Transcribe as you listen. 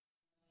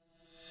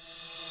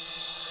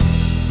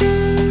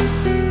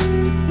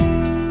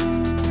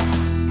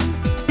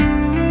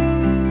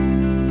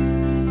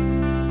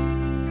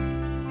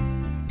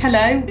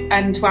Hello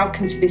and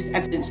welcome to this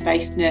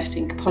Evidence-Based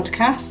Nursing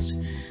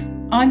podcast.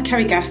 I'm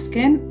Kerry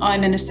Gaskin.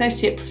 I'm an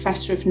Associate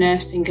Professor of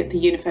Nursing at the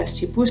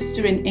University of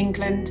Worcester in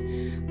England,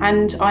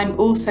 and I'm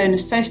also an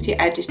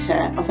Associate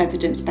Editor of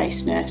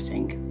Evidence-Based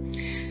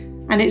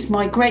Nursing. And it's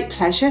my great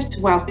pleasure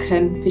to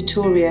welcome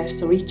Vittoria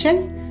Sorice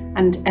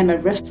and Emma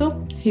Russell,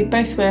 who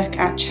both work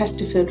at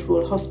Chesterfield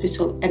Royal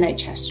Hospital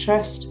NHS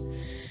Trust.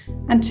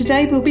 And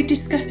today we'll be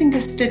discussing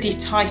a study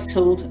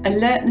titled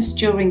Alertness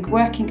During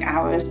Working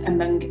Hours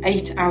Among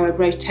 8-Hour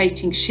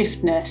Rotating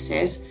Shift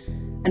Nurses,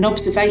 an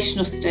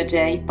observational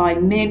study by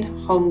Min,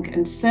 Hong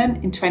and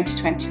Sun in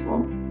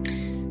 2021.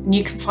 And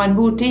you can find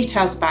more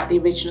details about the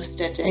original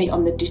study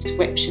on the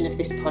description of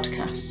this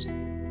podcast.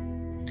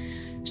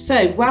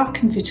 So,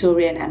 welcome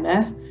Vittoria and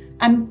Emma,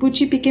 and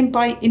would you begin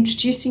by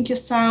introducing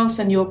yourselves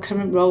and your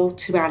current role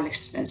to our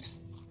listeners?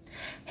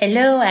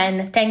 Hello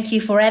and thank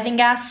you for having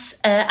us.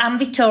 I'm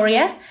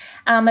Vittoria.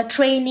 I'm a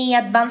trainee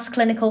advanced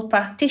clinical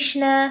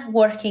practitioner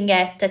working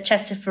at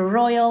Chesterfield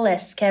Royal,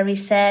 as Kerry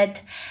said,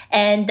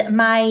 and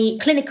my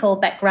clinical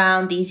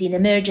background is in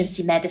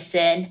emergency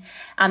medicine.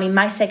 I'm in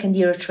my second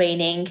year of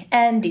training,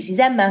 and this is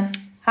Emma.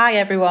 Hi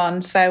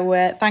everyone,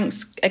 so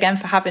thanks again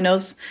for having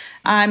us.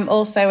 I'm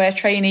also a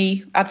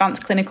trainee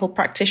advanced clinical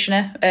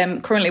practitioner,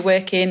 currently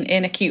working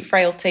in acute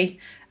frailty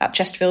at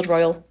Chesterfield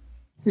Royal.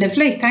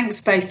 Lovely,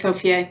 thanks both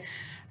of you.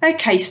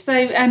 Okay,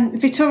 so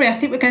Vittoria, I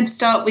think we're going to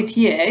start with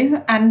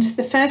you. And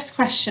the first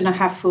question I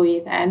have for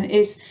you then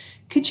is,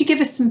 could you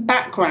give us some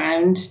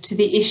background to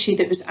the issue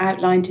that was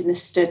outlined in the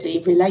study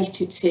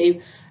related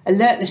to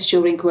alertness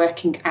during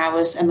working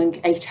hours among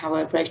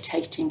 8-hour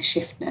rotating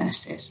shift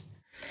nurses?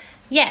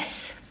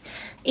 Yes.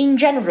 In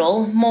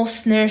general,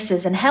 most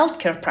nurses and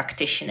healthcare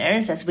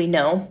practitioners, as we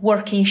know,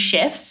 work in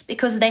shifts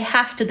because they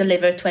have to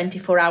deliver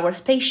 24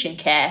 hours patient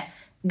care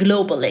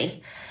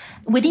globally.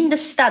 Within the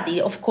study,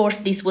 of course,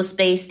 this was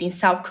based in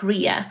South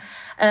Korea.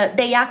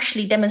 They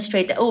actually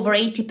demonstrate that over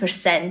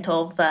 80%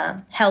 of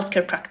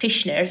healthcare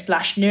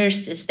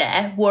practitioners/nurses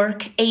there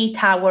work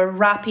 8-hour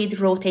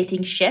rapid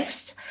rotating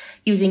shifts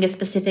using a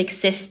specific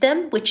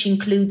system, which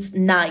includes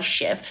night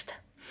shift.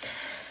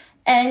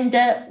 And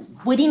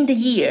within the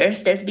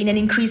years, there's been an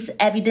increased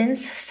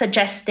evidence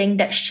suggesting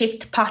that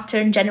shift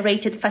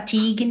pattern-generated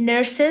fatigue in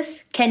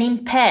nurses can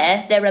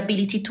impair their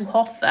ability to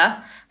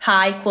offer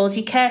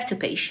high-quality care to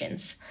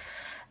patients.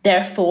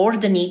 Therefore,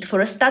 the need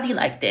for a study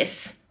like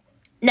this.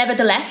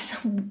 Nevertheless,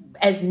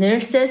 as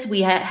nurses,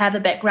 we have a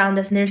background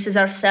as nurses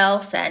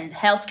ourselves and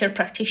healthcare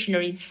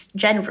practitioners in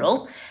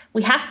general.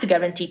 We have to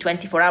guarantee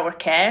 24-hour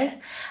care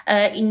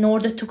in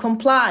order to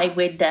comply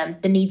with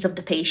the needs of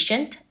the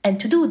patient. And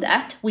to do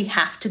that, we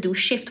have to do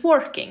shift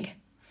working.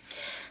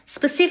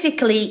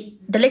 Specifically,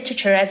 the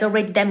literature has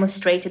already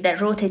demonstrated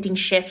that rotating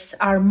shifts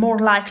are more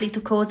likely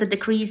to cause a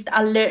decreased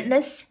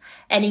alertness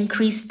and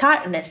increased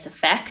tiredness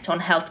effect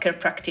on healthcare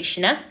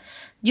practitioner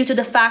due to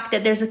the fact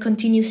that there's a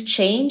continuous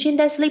change in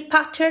their sleep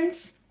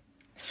patterns.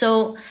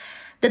 So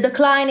the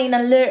decline in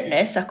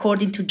alertness,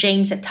 according to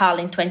James et al.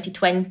 In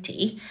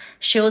 2020,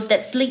 shows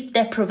that sleep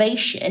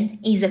deprivation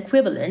is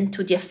equivalent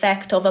to the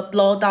effect of a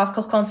blood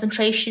alcohol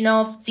concentration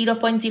of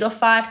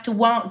 0.05 to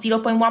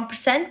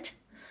 0.1%.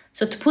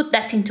 So to put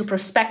that into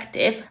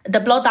perspective, the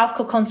blood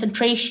alcohol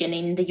concentration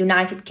in the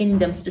United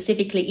Kingdom,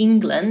 specifically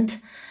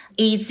England,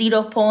 is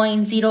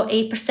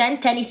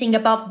 0.08%. Anything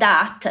above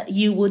that,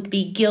 you would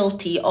be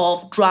guilty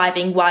of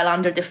driving while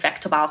under the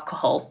effect of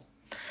alcohol.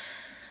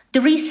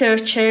 The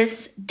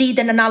researchers did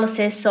an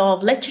analysis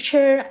of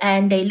literature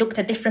and they looked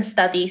at different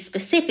studies,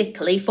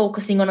 specifically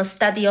focusing on a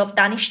study of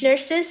Danish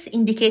nurses,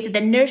 indicated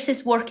that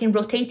nurses working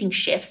rotating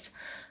shifts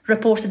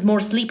reported more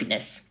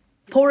sleepiness,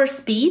 poorer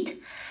speed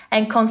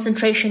and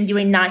concentration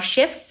during night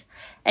shifts,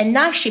 and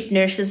night shift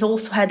nurses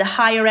also had a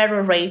higher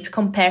error rate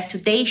compared to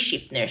day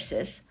shift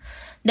nurses.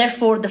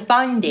 Therefore, the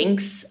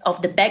findings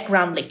of the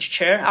background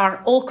literature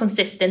are all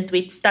consistent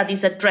with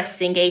studies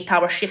addressing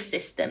 8-hour shift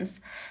systems.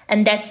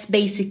 And that's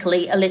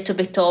basically a little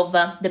bit of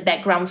the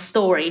background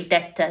story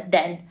that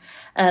then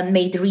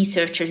made the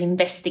researchers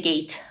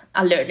investigate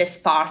alertness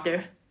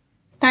further.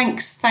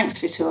 Thanks,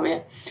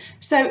 Vittoria.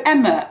 So,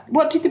 Emma,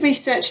 what did the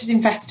researchers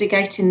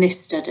investigate in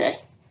this study?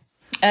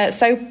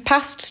 So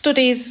past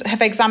studies have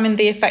examined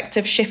the effect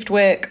of shift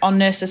work on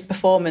nurses'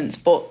 performance,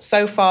 but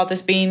so far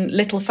there's been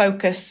little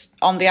focus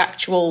on the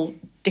actual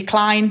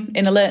decline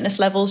in alertness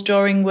levels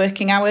during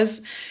working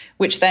hours,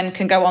 which then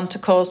can go on to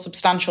cause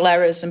substantial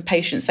errors and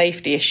patient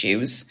safety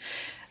issues.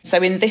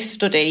 So in this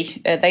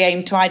study, they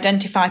aim to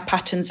identify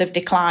patterns of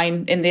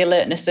decline in the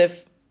alertness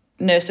of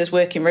nurses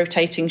working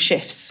rotating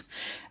shifts.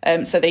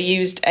 So they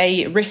used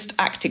a wrist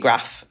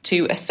actigraph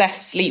to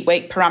assess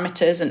sleep-wake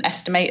parameters and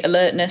estimate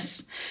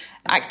alertness.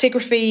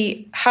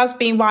 Actigraphy has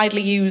been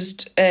widely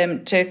used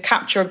to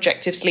capture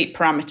objective sleep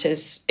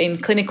parameters in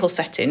clinical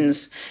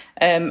settings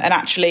and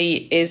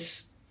actually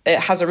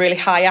has a really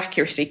high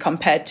accuracy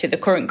compared to the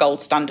current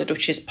gold standard,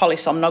 which is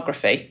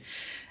polysomnography.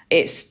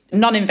 It's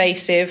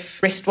non-invasive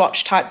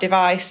wristwatch type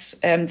device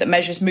that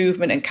measures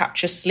movement and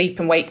captures sleep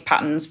and wake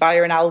patterns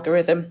via an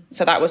algorithm.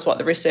 So that was what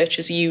the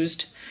researchers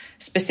used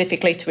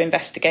specifically to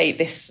investigate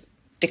this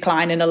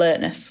decline in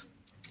alertness.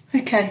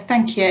 Okay,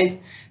 thank you.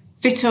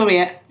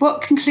 Victoria,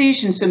 what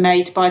conclusions were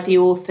made by the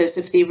authors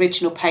of the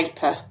original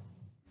paper?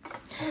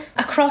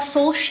 Across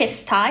all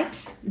shifts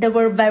types, there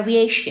were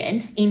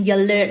variation in the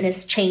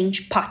alertness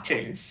change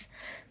patterns.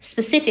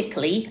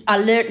 Specifically,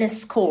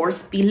 alertness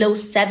scores below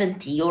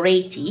 70 or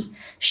 80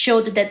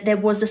 showed that there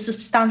was a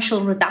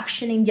substantial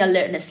reduction in the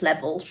alertness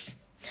levels.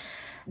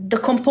 The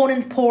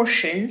component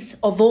portions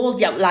of all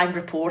the outline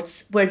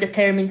reports were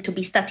determined to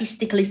be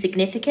statistically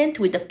significant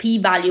with a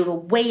p-value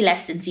of way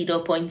less than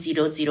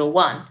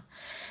 0.001.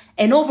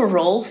 And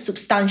overall,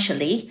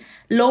 substantially,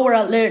 lower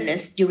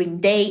alertness during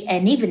day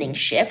and evening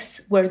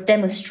shifts were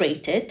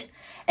demonstrated.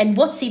 And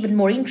what's even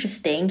more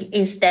interesting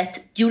is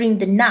that during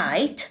the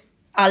night,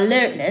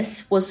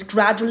 alertness was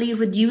gradually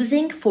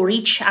reducing for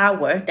each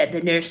hour that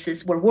the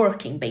nurses were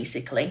working,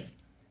 basically.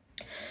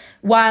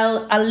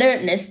 While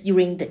alertness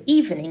during the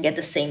evening at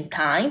the same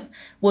time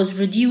was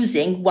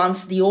reducing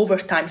once the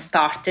overtime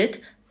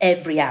started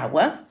every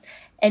hour.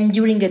 And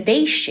during a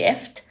day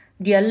shift,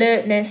 the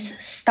alertness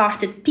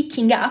started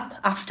picking up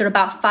after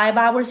about 5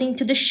 hours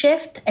into the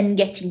shift and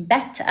getting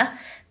better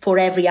for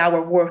every hour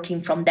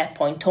working from that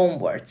point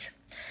onwards.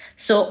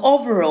 So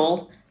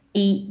overall,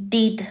 it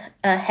did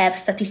have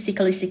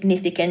statistically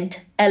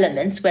significant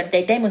elements where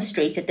they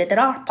demonstrated that there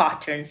are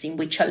patterns in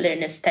which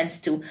alertness tends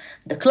to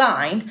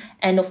decline.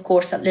 And of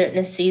course,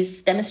 alertness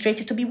is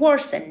demonstrated to be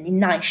worsened in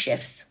night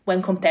shifts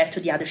when compared to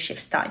the other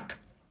shifts type.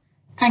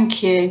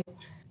 Thank you.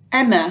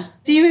 Emma,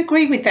 do you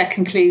agree with their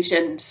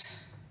conclusions?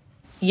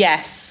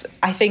 Yes,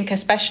 I think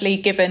especially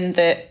given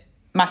that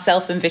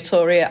myself and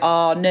Victoria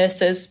are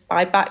nurses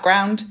by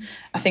background,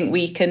 I think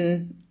we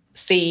can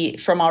see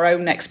from our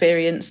own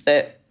experience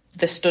that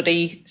the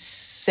study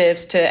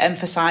serves to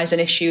emphasise an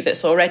issue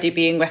that's already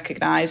being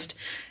recognised.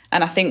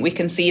 And I think we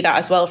can see that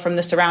as well from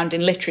the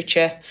surrounding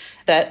literature,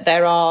 that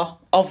there are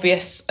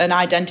obvious and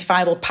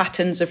identifiable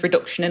patterns of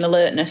reduction in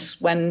alertness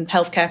when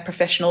healthcare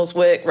professionals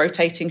work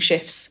rotating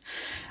shifts.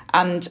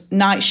 And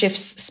night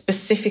shifts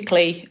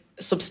specifically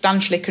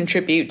substantially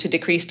contribute to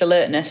decreased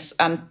alertness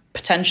and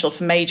potential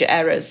for major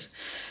errors.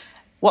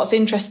 What's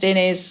interesting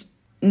is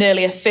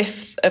nearly a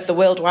fifth of the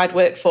worldwide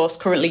workforce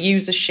currently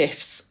uses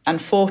shifts, and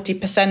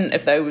 40%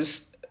 of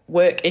those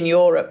work in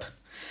Europe.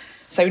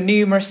 So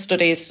numerous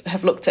studies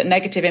have looked at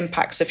negative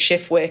impacts of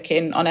shift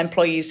working on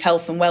employees'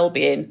 health and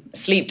well-being,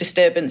 sleep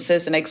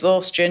disturbances and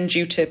exhaustion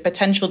due to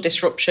potential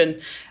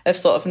disruption of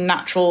sort of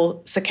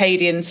natural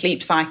circadian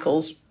sleep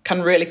cycles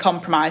can really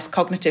compromise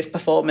cognitive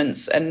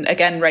performance and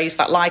again raise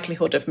that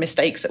likelihood of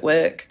mistakes at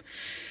work.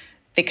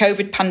 The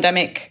COVID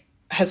pandemic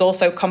has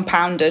also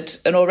compounded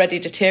an already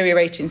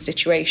deteriorating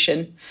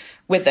situation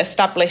with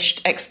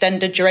established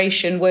extended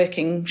duration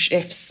working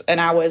shifts and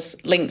hours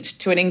linked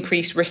to an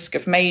increased risk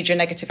of major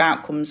negative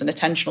outcomes and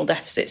attentional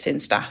deficits in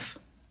staff.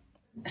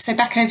 So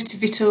back over to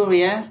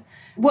Victoria.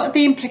 What are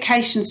the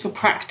implications for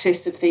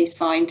practice of these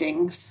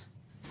findings?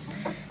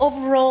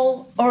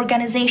 Overall,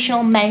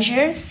 organisational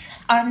measures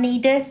are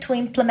needed to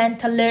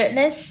implement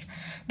alertness.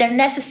 They're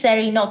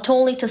necessary not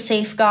only to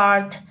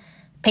safeguard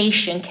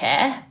patient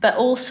care, but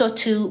also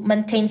to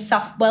maintain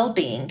staff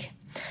well-being.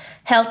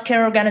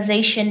 Healthcare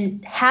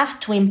organizations have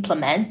to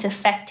implement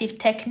effective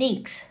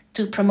techniques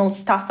to promote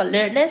staff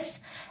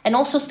alertness and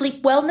also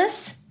sleep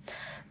wellness.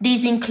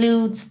 These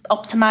include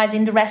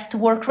optimizing the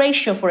rest-to-work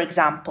ratio, for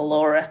example,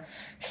 or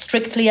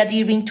strictly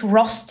adhering to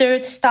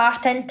rostered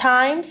start end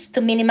times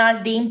to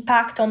minimize the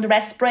impact on the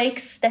rest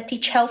breaks that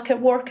each healthcare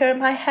worker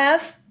might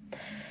have.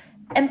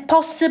 And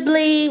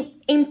possibly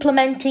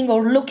implementing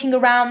or looking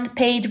around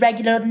paid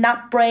regular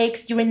nap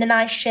breaks during the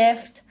night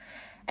shift,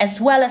 as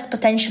well as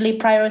potentially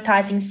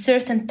prioritizing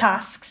certain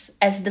tasks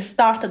as the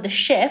start of the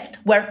shift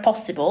where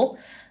possible,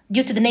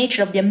 due to the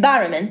nature of the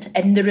environment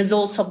and the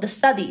results of the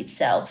study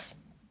itself.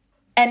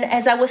 And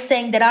as I was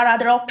saying, there are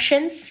other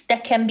options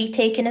that can be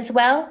taken as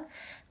well,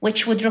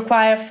 which would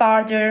require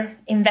further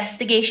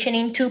investigation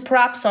into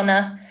perhaps on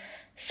a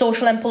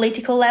social and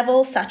political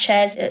level, such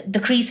as a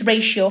decreased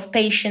ratio of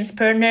patients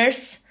per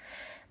nurse,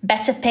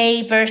 better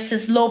pay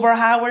versus lower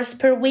hours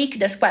per week.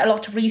 There's quite a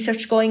lot of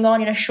research going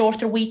on in a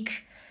shorter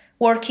week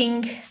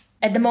working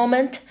at the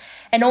moment.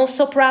 And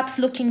also perhaps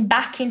looking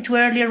back into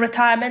earlier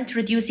retirement,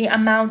 reducing the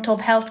amount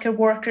of healthcare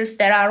workers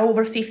that are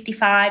over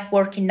 55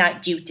 working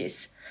night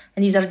duties.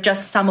 And these are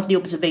just some of the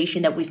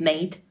observations that we've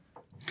made.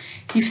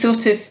 You've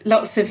thought of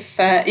lots of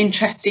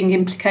interesting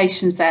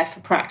implications there for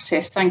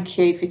practice. Thank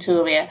you,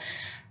 Victoria.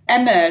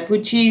 Emma,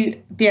 would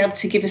you be able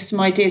to give us some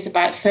ideas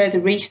about further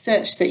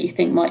research that you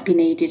think might be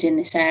needed in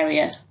this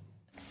area?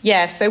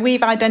 Yeah, so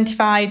we've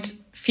identified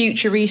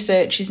future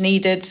research is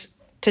needed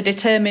to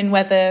determine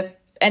whether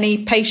any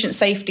patient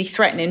safety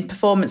threatening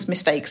performance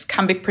mistakes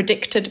can be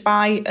predicted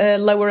by a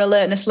lower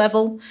alertness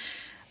level.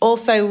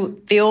 Also,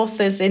 the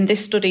authors in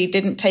this study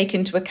didn't take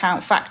into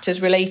account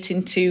factors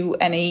relating to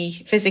any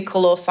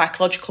physical or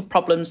psychological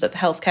problems that the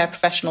healthcare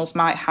professionals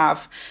might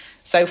have.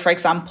 So, for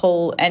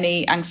example,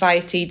 any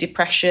anxiety,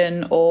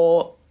 depression,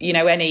 or,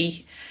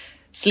 any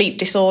sleep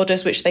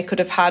disorders which they could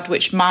have had,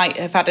 which might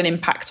have had an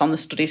impact on the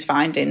study's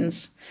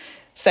findings.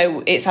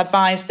 So it's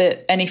advised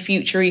that any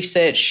future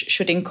research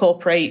should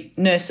incorporate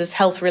nurses'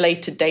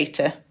 health-related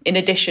data in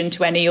addition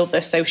to any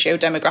other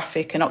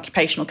socio-demographic and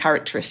occupational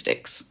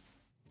characteristics.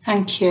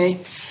 Thank you.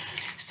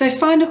 So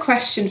final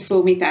question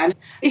for me then.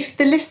 If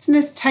the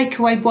listeners take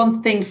away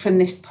one thing from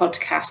this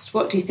podcast,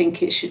 what do you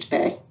think it should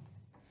be?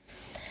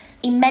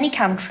 In many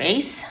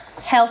countries,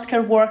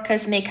 healthcare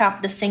workers make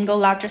up the single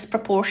largest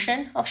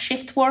proportion of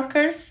shift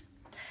workers.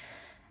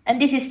 And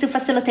this is to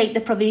facilitate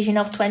the provision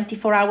of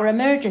 24-hour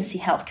emergency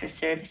healthcare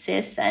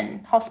services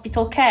and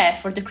hospital care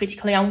for the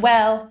critically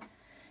unwell.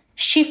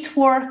 Shift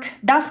work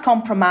does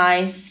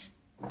compromise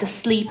the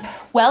sleep,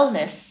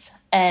 wellness,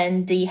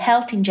 and the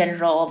health in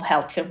general of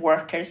healthcare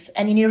workers.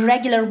 And in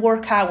irregular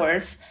work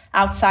hours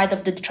outside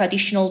of the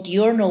traditional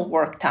diurnal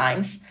work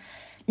times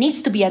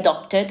needs to be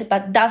adopted,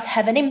 but does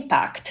have an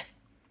impact.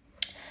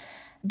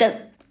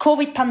 The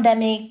COVID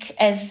pandemic,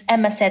 as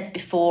Emma said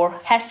before,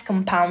 has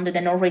compounded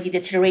an already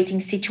deteriorating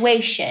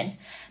situation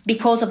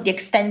because of the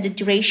extended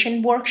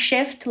duration work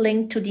shift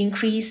linked to the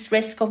increased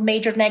risk of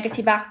major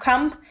negative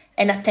outcome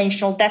and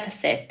attentional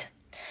deficit.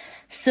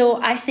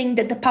 So I think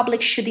that the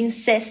public should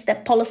insist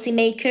that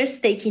policymakers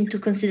take into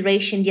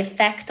consideration the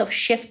effect of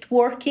shift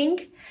working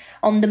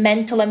on the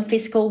mental and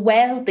physical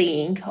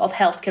well-being of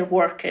healthcare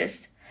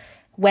workers,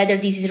 whether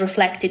this is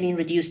reflected in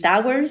reduced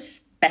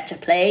hours, better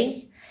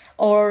play,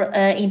 or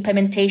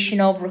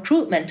implementation of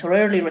recruitment or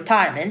early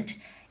retirement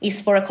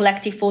is for a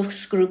collective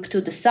focus group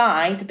to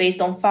decide based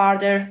on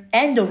further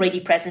and already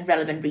present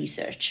relevant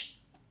research.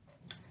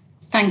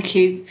 Thank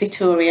you,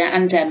 Vittoria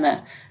and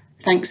Emma.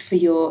 Thanks for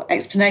your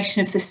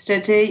explanation of the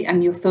study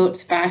and your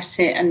thoughts about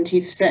it. And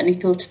you've certainly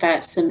thought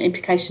about some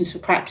implications for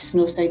practice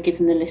and also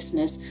given the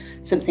listeners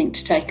something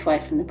to take away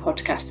from the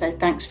podcast. So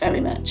thanks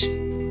very much.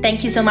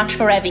 Thank you so much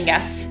for having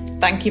us.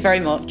 Thank you very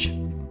much.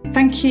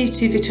 Thank you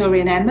to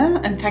Vittoria and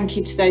Emma, and thank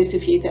you to those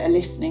of you that are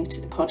listening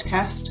to the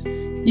podcast.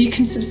 You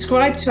can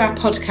subscribe to our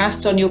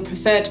podcast on your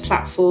preferred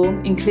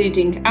platform,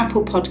 including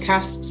Apple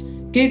Podcasts,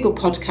 Google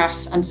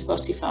Podcasts and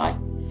Spotify.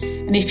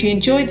 And if you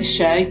enjoy the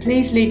show,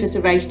 please leave us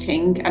a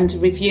rating and a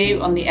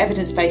review on the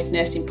Evidence-Based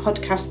Nursing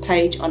podcast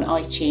page on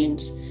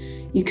iTunes.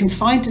 You can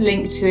find a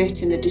link to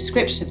it in the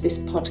description of this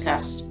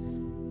podcast,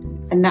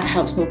 and that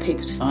helps more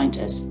people to find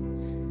us.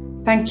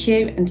 Thank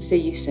you and see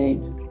you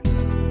soon.